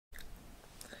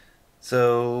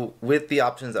So with the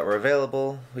options that were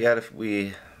available, we had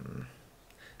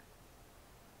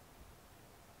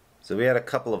a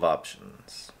couple of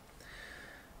options.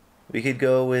 We could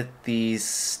go with the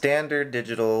standard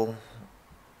digital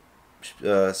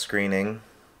screening,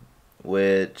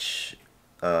 which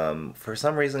for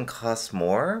some reason costs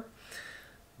more,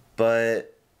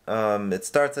 but it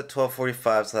starts at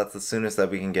 12:45, so that's the soonest that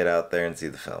we can get out there and see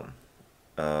the film.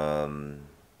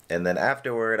 And then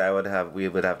afterward, we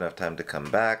would have enough time to come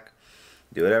back,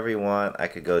 do whatever you want. I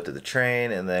could go to the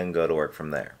train and then go to work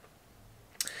from there.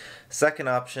 Second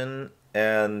option,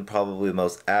 and probably the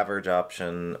most average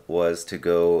option, was to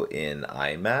go in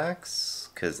IMAX,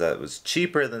 because that was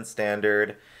cheaper than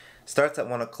standard. Starts at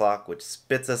 1 o'clock, which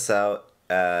spits us out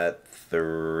at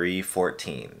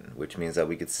 3:14, which means that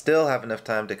we could still have enough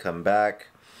time to come back,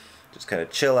 just kind of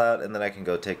chill out, and then I can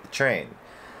go take the train.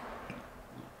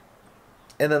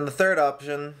 And then the third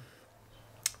option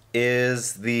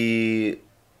is the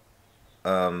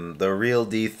Real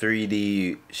D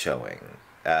 3D showing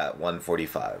at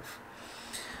 1:45.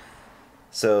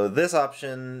 So this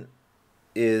option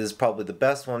is probably the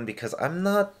best one because I'm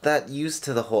not that used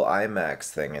to the whole IMAX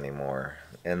thing anymore.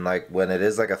 And like when it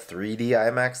is like a 3D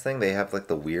IMAX thing, they have like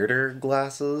the weirder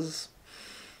glasses.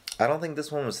 I don't think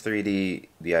this one was 3D,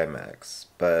 the IMAX.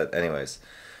 But anyways,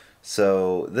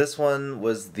 so this one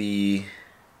was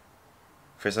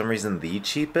for some reason, the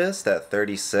cheapest at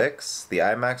 $36. The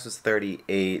IMAX was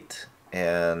 $38,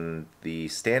 and the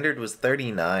standard was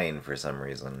 $39 for some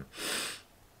reason.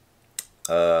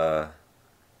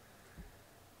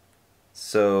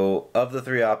 So of the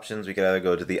three options, we could either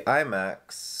go to the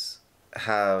IMAX,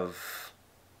 go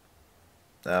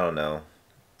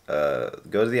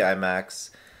to the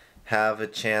IMAX, have a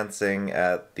chancing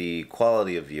at the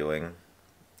quality of viewing,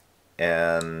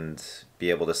 and be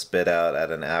able to spit out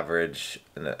at an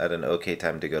okay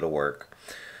time to go to work.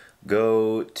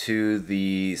 Go to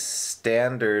the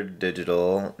standard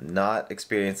digital, not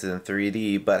experience it in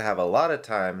 3D, but have a lot of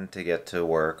time to get to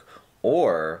work,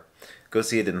 or go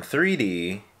see it in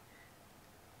 3D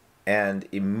and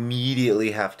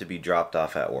immediately have to be dropped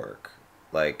off at work.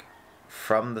 Like,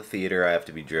 from the theater, I have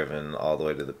to be driven all the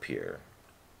way to the pier.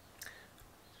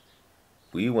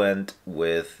 We went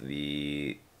with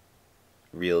the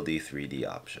Real D 3D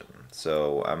option.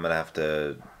 So I'm gonna have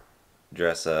to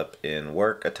dress up in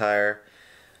work attire,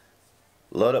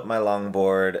 load up my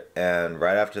longboard, and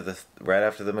right after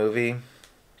the movie,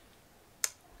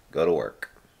 go to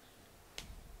work.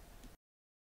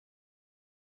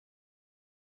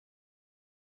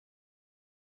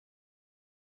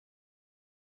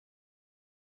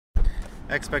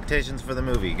 Expectations for the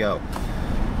movie, go.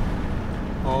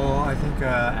 Oh, I think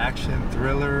action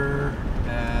thriller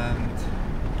and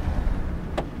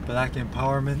black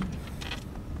empowerment.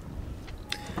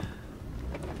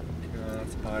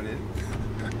 That's about it.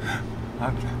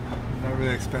 I'm not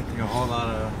really expecting a whole lot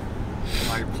of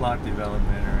like plot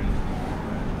development or anything,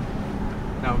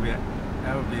 but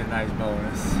that would be a nice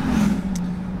bonus.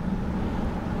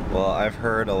 Well, I've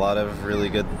heard a lot of really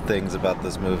good things about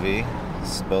this movie,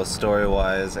 both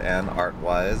story-wise and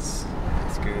art-wise.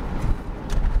 That's good.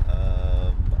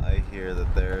 I hear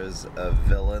that there's a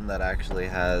villain that's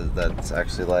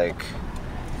actually like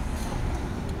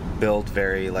built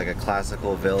very like a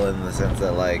classical villain in the sense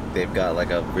that like they've got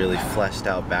like a really fleshed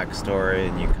out backstory,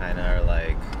 and you kind of are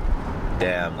like,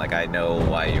 damn, like I know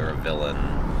why you're a villain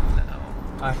now.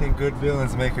 I think good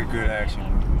villains make a good action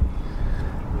movie.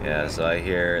 Yeah, so I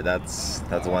hear that's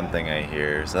one thing I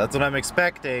hear. So that's what I'm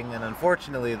expecting, and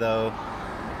unfortunately though,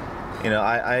 you know,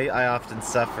 I often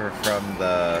suffer from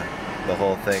the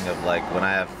whole thing of like when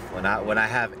I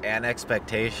have an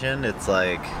expectation, it's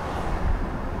like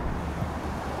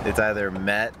it's either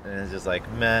met and it's just like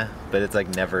meh, but it's like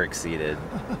never exceeded.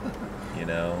 You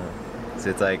know? So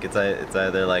it's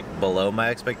either like below my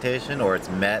expectation or it's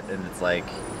met and it's like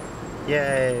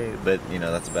yay, but you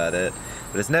know, that's about it.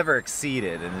 But it's never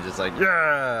exceeded and it's just like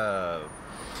yeah.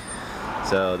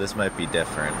 So this might be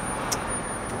different.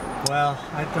 Well,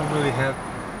 I don't really have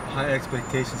high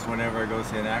expectations whenever I go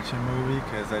see an action movie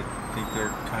because I think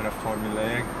they're kind of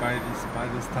formulaic by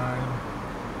this time.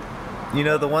 You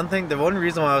know, the one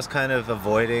reason why I was kind of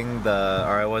avoiding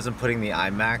I wasn't putting the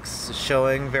IMAX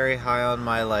showing very high on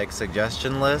my like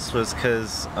suggestion list was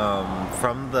because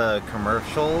from the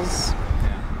commercials,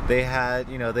 they had,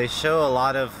 you know, they show a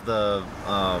lot of the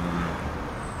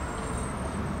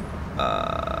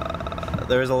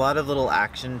there's a lot of little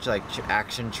action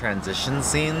transition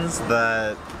scenes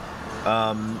that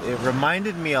it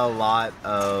reminded me a lot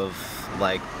of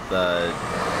like the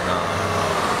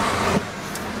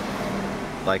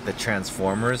like the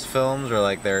Transformers films, where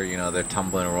like they're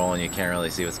tumbling and rolling, you can't really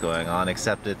see what's going on.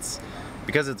 Except it's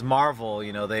because it's Marvel,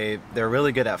 they're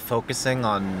really good at focusing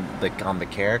on the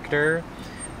character,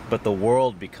 but the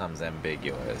world becomes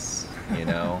ambiguous,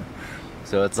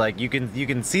 So it's like you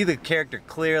can see the character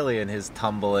clearly in his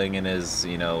tumbling and his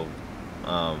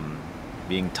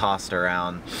being tossed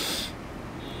around,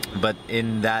 but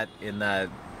in that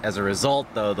as a result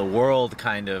though, the world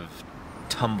kind of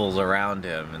tumbles around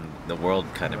him and the world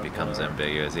kind of becomes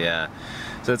ambiguous. Yeah,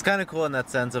 so it's kind of cool in that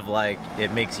sense of like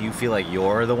it makes you feel like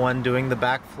you're the one doing the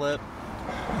backflip,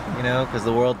 because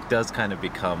the world does kind of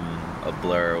become a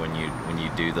blur when you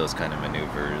do those kind of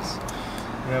maneuvers.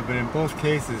 Yeah, but in both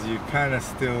cases you kind of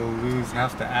still lose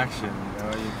half the action,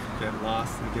 you get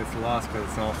lost, it gets lost because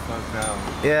it's all fucked out.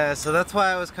 Yeah, so that's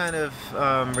why I was kind of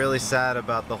really sad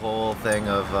about the whole thing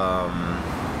of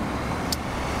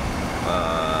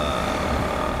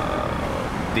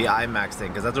the IMAX thing,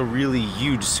 because that's a really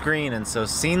huge screen, and so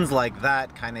scenes like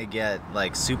that kind of get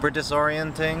like super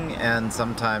disorienting, and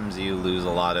sometimes you lose a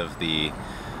lot of the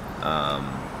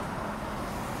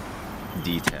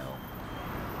detail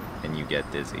and you get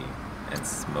dizzy and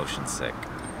it's motion sick.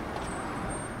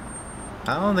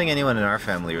 I don't think anyone in our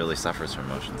family really suffers from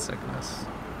motion sickness.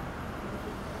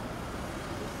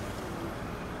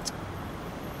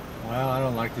 Well, I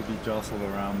don't like to be jostled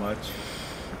around much.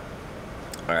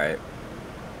 Alright.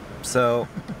 So,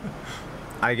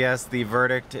 I guess the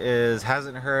verdict is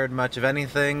hasn't heard much of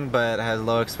anything, but has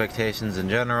low expectations in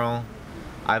general.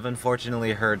 I've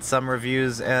unfortunately heard some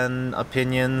reviews and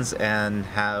opinions and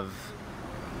have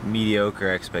mediocre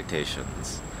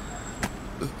expectations.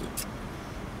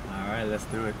 Alright, let's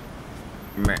do it.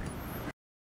 Meh.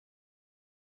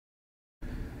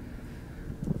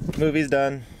 Movie's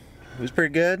done. It was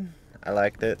pretty good. I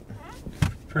liked it.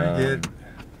 Pretty good.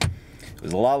 It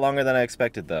was a lot longer than I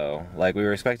expected though. Like we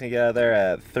were expecting to get out of there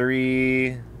at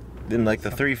 3, in like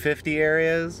the 3:50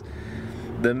 areas.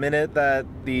 The minute that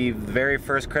the very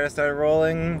first credit started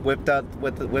rolling, whipped out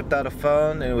a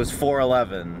phone, and it was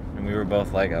 4:11, and we were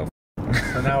both like, oh.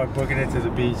 So now we're booking it to the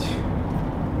beach.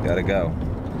 Gotta go.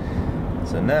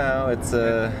 So now it's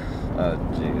oh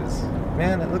jeez,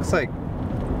 man, it looks like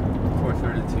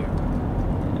 4:32.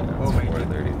 Yeah, We'll make it.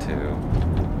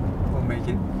 4:32. We'll make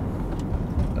it.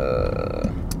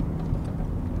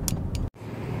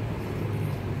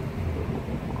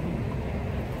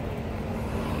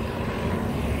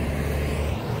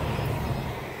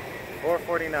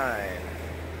 4:49.